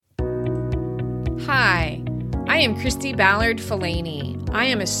am Christy Ballard Falani. I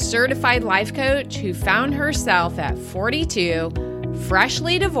am a certified life coach who found herself at 42,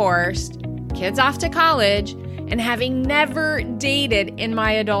 freshly divorced, kids off to college, and having never dated in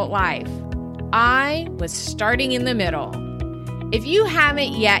my adult life. I was starting in the middle. If you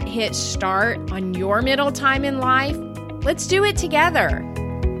haven't yet hit start on your middle time in life, let's do it together.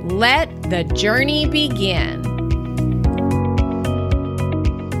 Let the journey begin.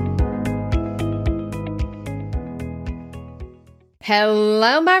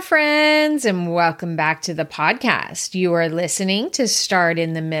 Hello, my friends, and welcome back to the podcast. You are listening to Start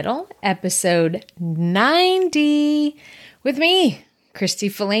in the Middle, episode 90, with me, Christy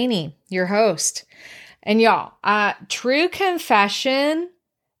Falani, your host. And y'all, true confession,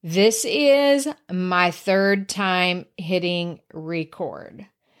 this is my third time hitting record.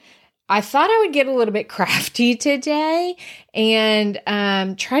 I thought I would get a little bit crafty today and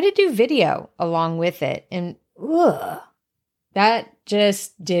try to do video along with it. And that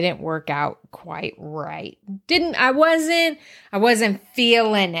just didn't work out quite right. I wasn't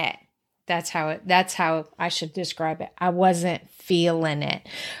feeling it. That's how I should describe it. I wasn't feeling it.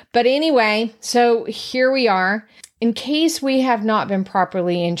 But anyway, so here we are. In case we have not been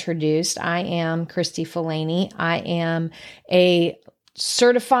properly introduced, I am Christy Falani. I am a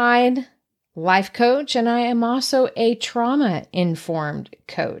certified life coach, and I am also a trauma-informed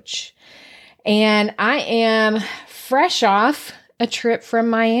coach. And I am fresh off a trip from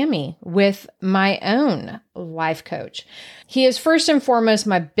Miami with my own life coach. He is first and foremost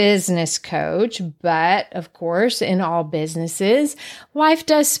my business coach, but of course, in all businesses, life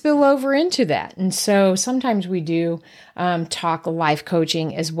does spill over into that. And so sometimes we do talk life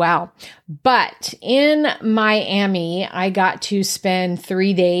coaching as well. But in Miami, I got to spend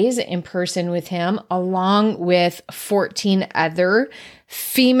 3 days in person with him, along with 14 other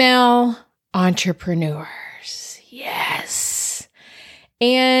female entrepreneurs. Yes.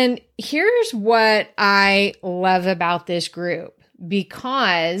 And here's what I love about this group,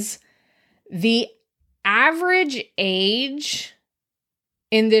 because the average age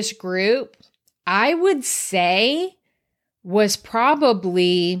in this group, I would say, was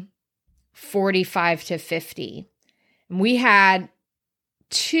probably 45 to 50. And we had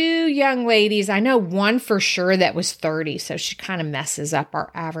two young ladies. I know one for sure that was 30, so she kind of messes up our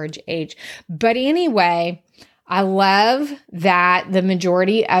average age. But anyway, I love that the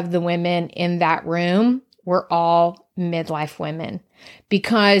majority of the women in that room were all midlife women,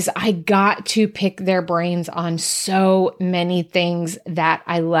 because I got to pick their brains on so many things that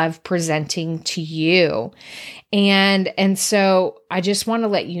I love presenting to you. And so I just want to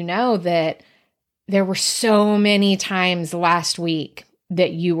let you know that there were so many times last week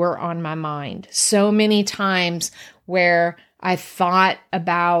that you were on my mind. So many times where I thought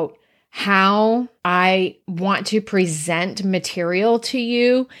about how I want to present material to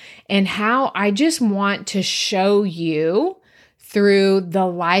you and how I just want to show you through the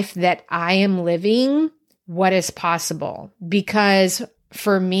life that I am living what is possible. Because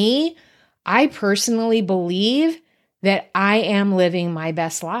for me, I personally believe that I am living my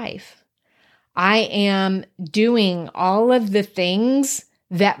best life. I am doing all of the things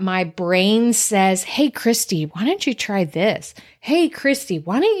that my brain says, hey, Christy, why don't you try this? Hey, Christy,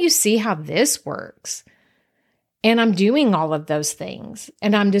 why don't you see how this works? And I'm doing all of those things.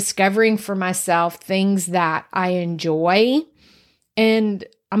 And I'm discovering for myself things that I enjoy. And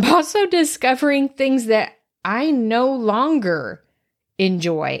I'm also discovering things that I no longer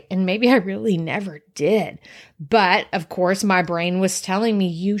enjoy. And maybe I really never did. But of course, my brain was telling me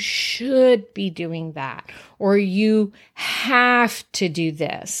you should be doing that, or you have to do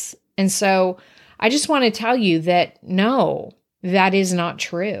this. And so I just want to tell you that no, that is not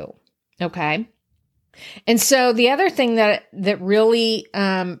true. Okay. And so the other thing that really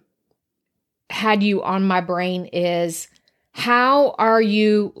had you on my brain is, how are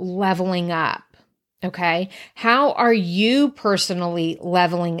you leveling up? Okay. How are you personally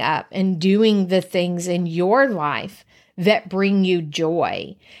leveling up and doing the things in your life that bring you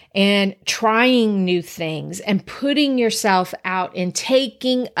joy, and trying new things and putting yourself out and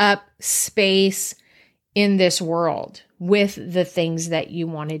taking up space in this world with the things that you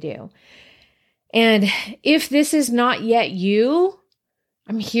want to do? And if this is not yet you,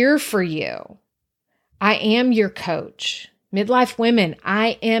 I'm here for you. I am your coach. Midlife women,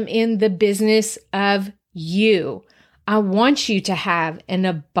 I am in the business of you. I want you to have an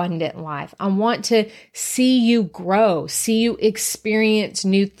abundant life. I want to see you grow, see you experience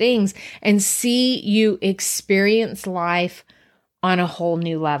new things, and see you experience life on a whole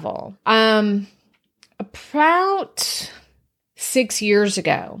new level. About 6 years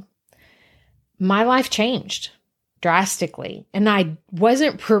ago, my life changed. drastically. And I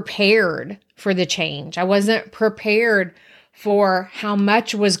wasn't prepared for the change. I wasn't prepared for how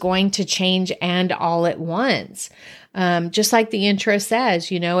much was going to change and all at once. Just like the intro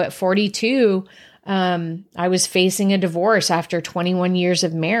says, at 42, I was facing a divorce after 21 years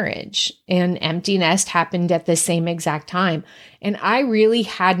of marriage, and empty nest happened at the same exact time. And I really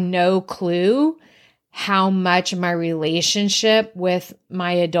had no clue how much my relationship with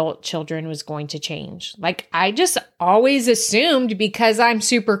my adult children was going to change. Like, I just always assumed because I'm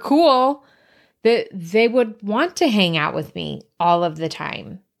super cool that they would want to hang out with me all of the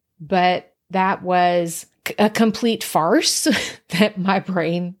time. But that was a complete farce that my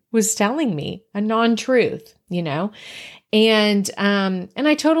brain was telling me, a non-truth, And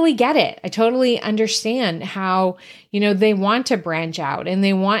I totally get it. I totally understand how, they want to branch out and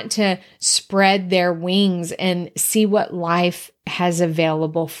they want to spread their wings and see what life has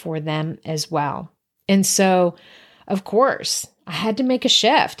available for them as well. And so, of course, I had to make a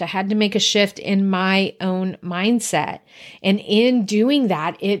shift. I had to make a shift in my own mindset. And in doing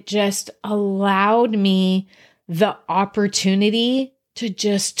that, it just allowed me the opportunity to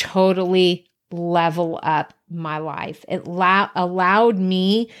just totally level up my life. It allowed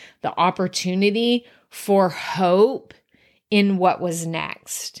me the opportunity for hope in what was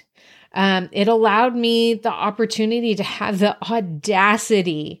next. It allowed me the opportunity to have the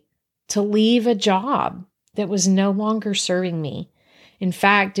audacity to leave a job that was no longer serving me. In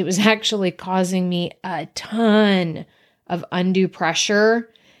fact, it was actually causing me a ton of undue pressure.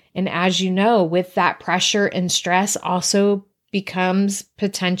 And as you know, with that pressure and stress also becomes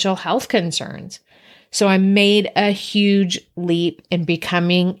potential health concerns. So I made a huge leap in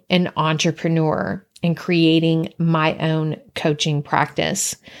becoming an entrepreneur and creating my own coaching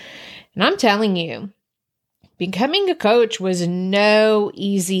practice. And I'm telling you, becoming a coach was no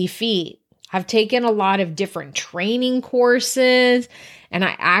easy feat. I've taken a lot of different training courses, and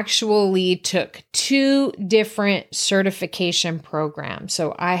I actually took 2 different certification programs.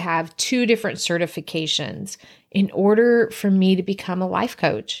 So I have 2 different certifications in order for me to become a life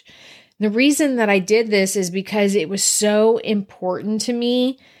coach. The reason that I did this is because it was so important to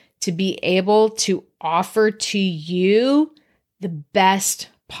me to be able to offer to you the best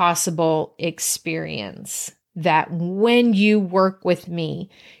possible experience. That when you work with me,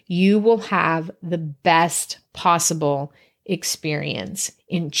 you will have the best possible experience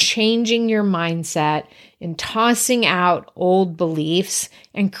in changing your mindset, in tossing out old beliefs,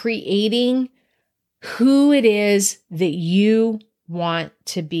 and creating who it is that you want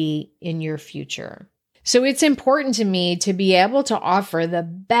to be in your future. So it's important to me to be able to offer the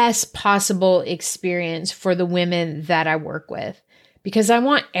best possible experience for the women that I work with, because I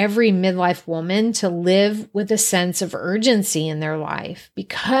want every midlife woman to live with a sense of urgency in their life,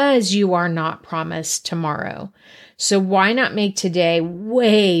 because you are not promised tomorrow. So why not make today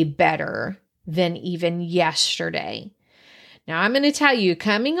way better than even yesterday? Now, I'm going to tell you,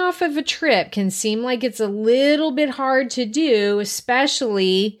 coming off of a trip can seem like it's a little bit hard to do,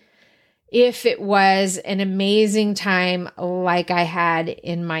 especially if it was an amazing time like I had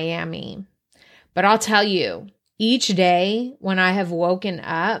in Miami. But I'll tell you, each day when I have woken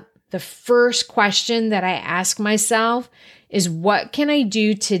up, the first question that I ask myself is, what can I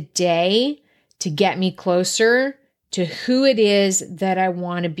do today to get me closer to who it is that I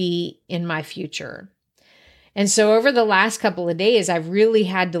want to be in my future? And so over the last couple of days, I've really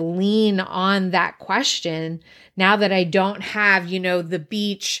had to lean on that question now that I don't have, the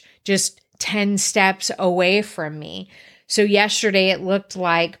beach just 10 steps away from me. So yesterday it looked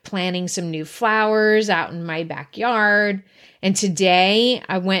like planting some new flowers out in my backyard. And today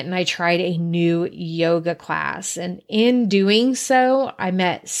I went and I tried a new yoga class. And in doing so, I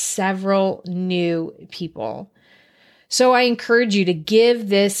met several new people. So I encourage you to give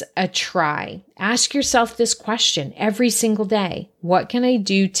this a try. Ask yourself this question every single day. What can I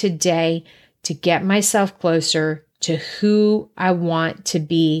do today to get myself closer to who I want to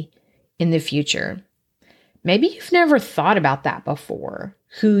be in the future? Maybe you've never thought about that before,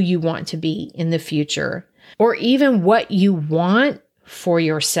 who you want to be in the future, or even what you want for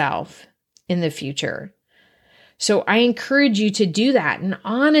yourself in the future. So I encourage you to do that. And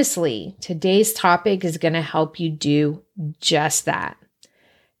honestly, today's topic is going to help you do just that.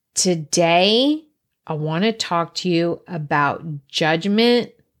 Today, I want to talk to you about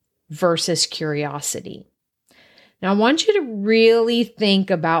judgment versus curiosity. Now, I want you to really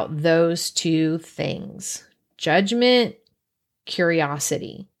think about those 2 things, judgment,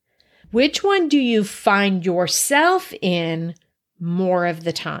 curiosity. Which one do you find yourself in more of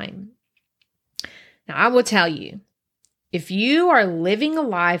the time? Now, I will tell you, if you are living a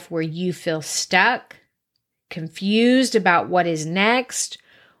life where you feel stuck, confused about what is next,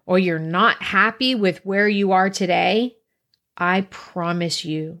 or you're not happy with where you are today, I promise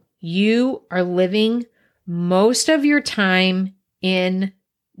you, you are living most of your time in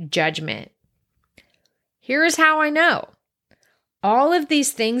judgment. Here's how I know. All of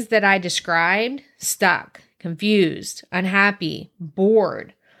these things that I described, stuck, confused, unhappy,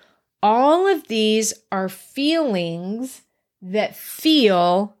 bored, all of these are feelings that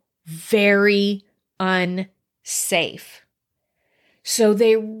feel very unsafe. So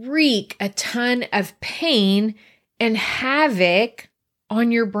they wreak a ton of pain and havoc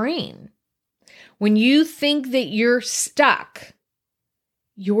on your brain. When you think that you're stuck,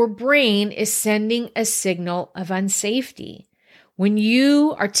 your brain is sending a signal of unsafety. When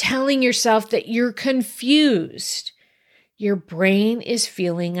you are telling yourself that you're confused, your brain is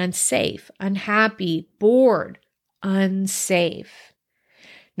feeling unsafe, unhappy, bored, unsafe.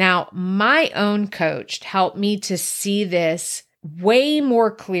 Now, my own coach helped me to see this way more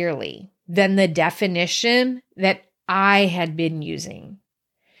clearly than the definition that I had been using.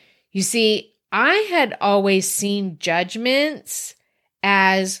 You see, I had always seen judgments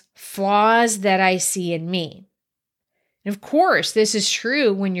as flaws that I see in me. And of course, this is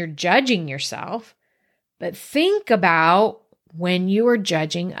true when you're judging yourself, but think about when you are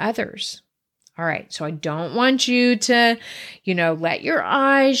judging others. All right, so I don't want you to, let your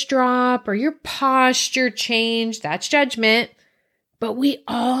eyes drop or your posture change. That's judgment, but we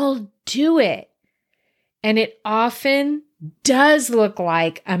all do it. And it often does look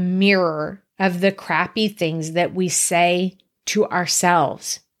like a mirror of the crappy things that we say to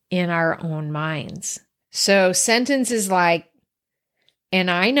ourselves in our own minds. So sentences like,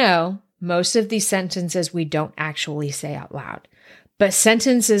 and I know most of these sentences we don't actually say out loud, but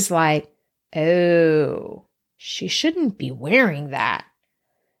sentences like, oh, she shouldn't be wearing that,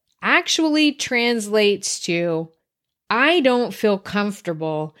 actually translates to, I don't feel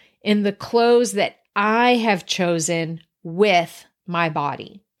comfortable in the clothes that I have chosen with my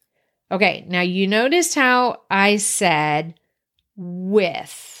body. Okay, now you noticed how I said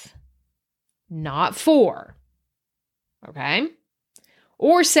with, not for, okay?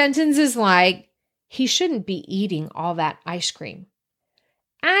 Or sentences like, he shouldn't be eating all that ice cream,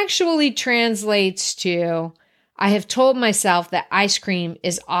 actually translates to, I have told myself that ice cream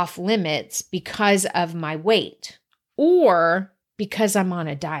is off limits because of my weight or because I'm on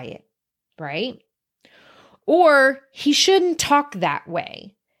a diet, right? Or he shouldn't talk that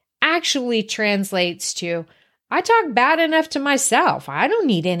way, actually translates to, I talk bad enough to myself. I don't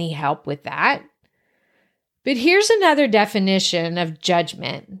need any help with that. But here's another definition of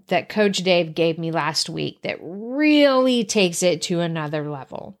judgment that Coach Dave gave me last week that really takes it to another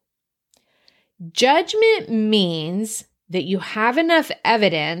level. Judgment means that you have enough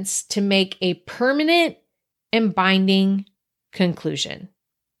evidence to make a permanent and binding conclusion.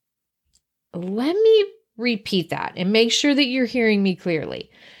 Let me repeat that and make sure that you're hearing me clearly.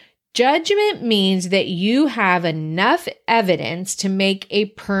 Judgment means that you have enough evidence to make a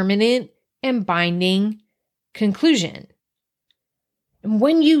permanent and binding conclusion. And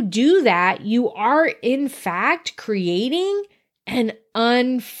when you do that, you are in fact creating an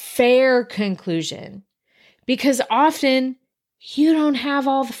unfair conclusion because often you don't have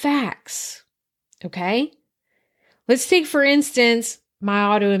all the facts. Okay? Let's take, for instance, my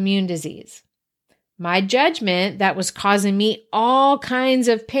autoimmune disease. My judgment that was causing me all kinds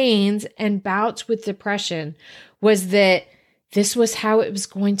of pains and bouts with depression was that this was how it was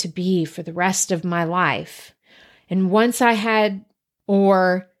going to be for the rest of my life. And once I had,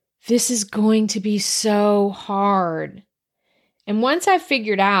 or this is going to be so hard. And once I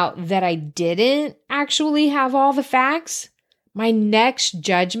figured out that I didn't actually have all the facts, my next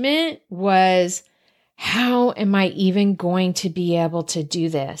judgment was, how am I even going to be able to do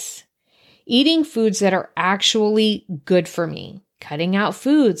this? Eating foods that are actually good for me, cutting out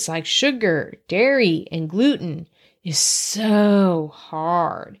foods like sugar, dairy, and gluten is so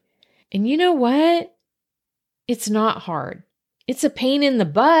hard. And you know what? It's not hard. It's a pain in the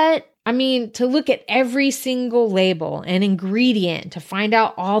butt. I mean, to look at every single label and ingredient, to find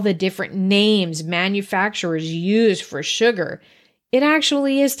out all the different names manufacturers use for sugar, it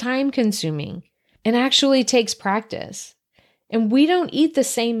actually is time consuming and actually takes practice. And we don't eat the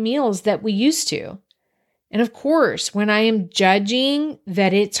same meals that we used to. And of course, when I am judging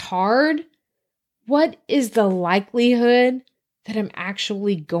that it's hard, what is the likelihood that I'm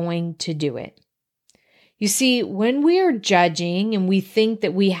actually going to do it? You see, when we are judging and we think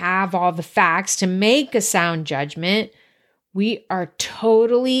that we have all the facts to make a sound judgment, we are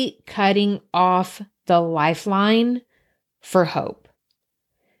totally cutting off the lifeline for hope.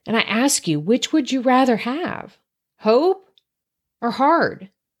 And I ask you, which would you rather have? Hope or hard?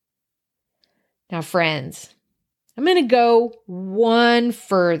 Now, friends, I'm going to go one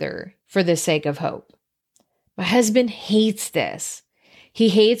further for the sake of hope. My husband hates this. He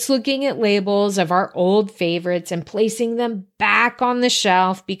hates looking at labels of our old favorites and placing them back on the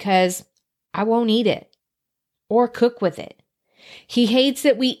shelf because I won't eat it or cook with it. He hates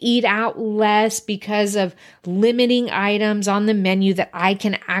that we eat out less because of limiting items on the menu that I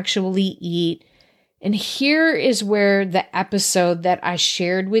can actually eat. And here is where the episode that I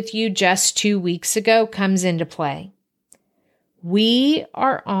shared with you just 2 weeks ago comes into play. We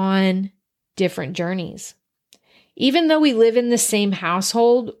are on different journeys. Even though we live in the same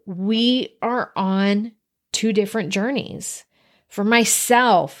household, we are on 2 different journeys. For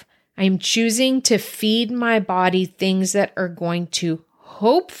myself, I am choosing to feed my body things that are going to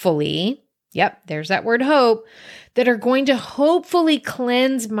hopefully, yep, there's that word hope, that are going to hopefully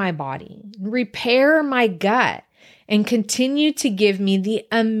cleanse my body, repair my gut, and continue to give me the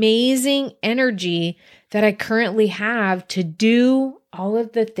amazing energy that I currently have to do all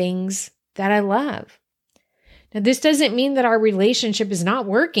of the things that I love. Now, this doesn't mean that our relationship is not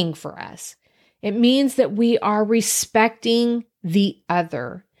working for us. It means that we are respecting the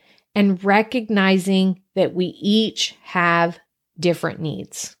other and recognizing that we each have different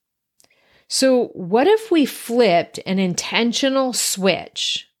needs. So what if we flipped an intentional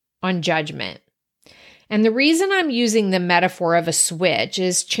switch on judgment? And the reason I'm using the metaphor of a switch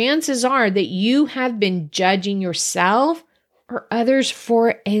is chances are that you have been judging yourself or others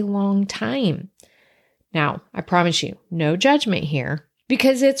for a long time. Now, I promise you, no judgment here,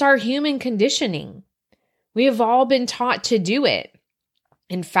 because it's our human conditioning. We have all been taught to do it.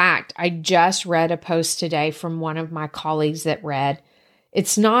 In fact, I just read a post today from one of my colleagues that read,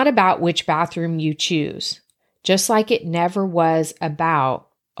 "It's not about which bathroom you choose, just like it never was about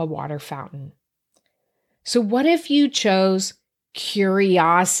a water fountain." So what if you chose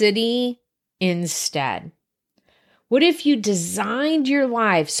curiosity instead? What if you designed your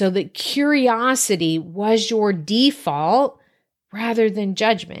life so that curiosity was your default rather than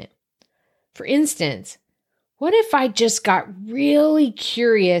judgment? For instance, what if I just got really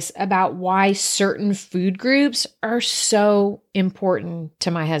curious about why certain food groups are so important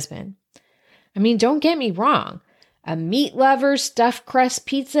to my husband? I mean, don't get me wrong. A meat lover's stuffed crust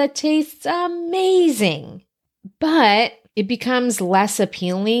pizza tastes amazing, but it becomes less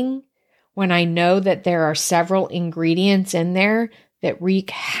appealing when I know that there are several ingredients in there that wreak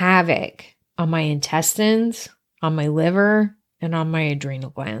havoc on my intestines, on my liver, and on my adrenal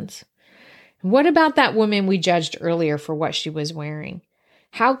glands. What about that woman we judged earlier for what she was wearing?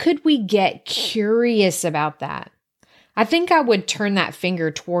 How could we get curious about that? I think I would turn that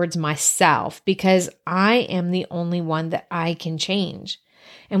finger towards myself because I am the only one that I can change.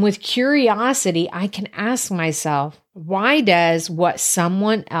 And with curiosity, I can ask myself, why does what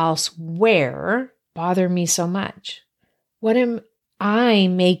someone else wear bother me so much? What am I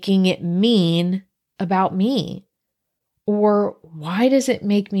making it mean about me? Or why does it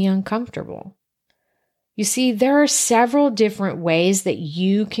make me uncomfortable? You see, there are several different ways that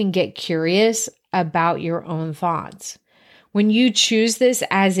you can get curious about your own thoughts. When you choose this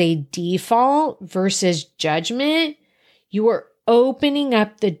as a default versus judgment, you are opening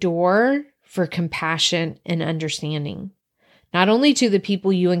up the door for compassion and understanding, not only to the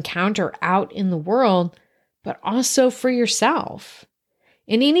people you encounter out in the world, but also for yourself.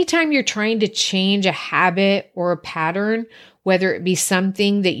 And anytime you're trying to change a habit or a pattern, whether it be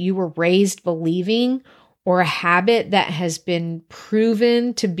something that you were raised believing or a habit that has been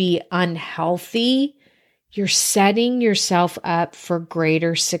proven to be unhealthy, you're setting yourself up for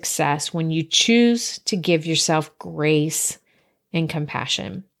greater success when you choose to give yourself grace and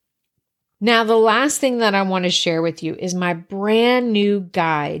compassion. Now, the last thing that I want to share with you is my brand new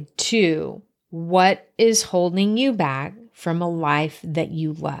guide to what is holding you back from a life that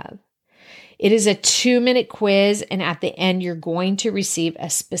you love. It is a 2-minute quiz, and at the end, you're going to receive a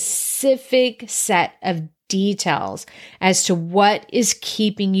specific set of details as to what is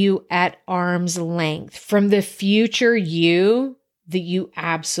keeping you at arm's length from the future you that you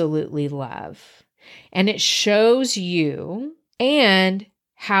absolutely love. And it shows you and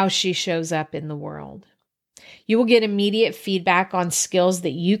how she shows up in the world. You will get immediate feedback on skills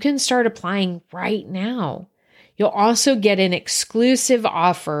that you can start applying right now. You'll also get an exclusive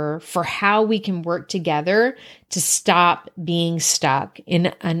offer for how we can work together to stop being stuck in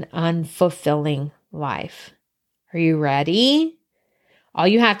an unfulfilling life. Are you ready? All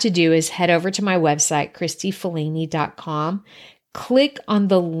you have to do is head over to my website, christyfellini.com, click on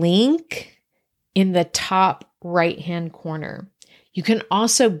the link in the top right-hand corner. You can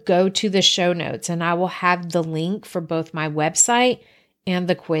also go to the show notes and I will have the link for both my website and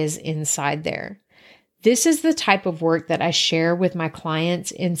the quiz inside there. This is the type of work that I share with my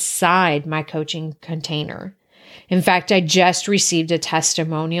clients inside my coaching container. In fact, I just received a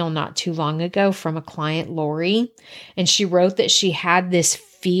testimonial not too long ago from a client, Lori, and she wrote that she had this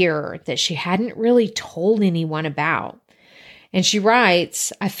fear that she hadn't really told anyone about. And she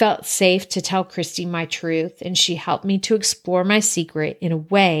writes, I felt safe to tell Christy my truth, and she helped me to explore my secret in a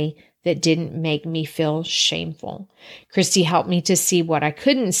way that didn't make me feel shameful. Christy helped me to see what I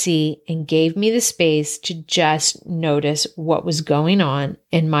couldn't see and gave me the space to just notice what was going on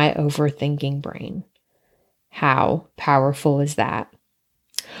in my overthinking brain. How powerful is that?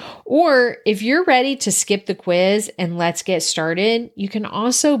 Or if you're ready to skip the quiz and let's get started, you can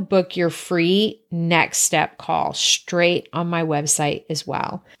also book your free next step call straight on my website as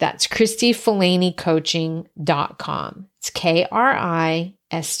well. That's ChristyFalanyCoaching.com. It's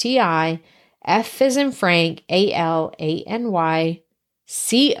KRISTI, F as in Frank,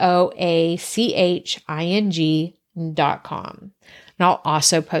 ALANYCOACHING.com. And I'll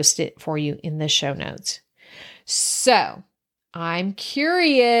also post it for you in the show notes. So I'm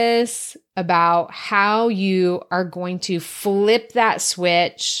curious about how you are going to flip that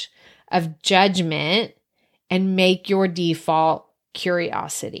switch of judgment and make your default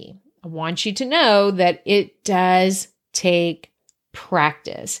curiosity. I want you to know that it does take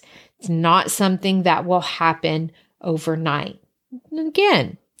practice. It's not something that will happen overnight. And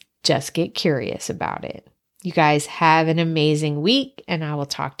again, just get curious about it. You guys have an amazing week, and I will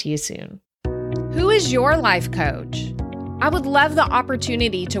talk to you soon. Who is your life coach? I would love the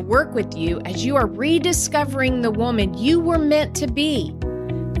opportunity to work with you as you are rediscovering the woman you were meant to be.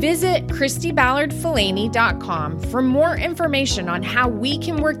 Visit ChristyBallardFalany.com for more information on how we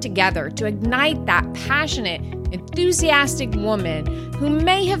can work together to ignite that passionate, enthusiastic woman who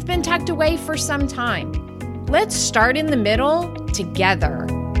may have been tucked away for some time. Let's start in the middle together.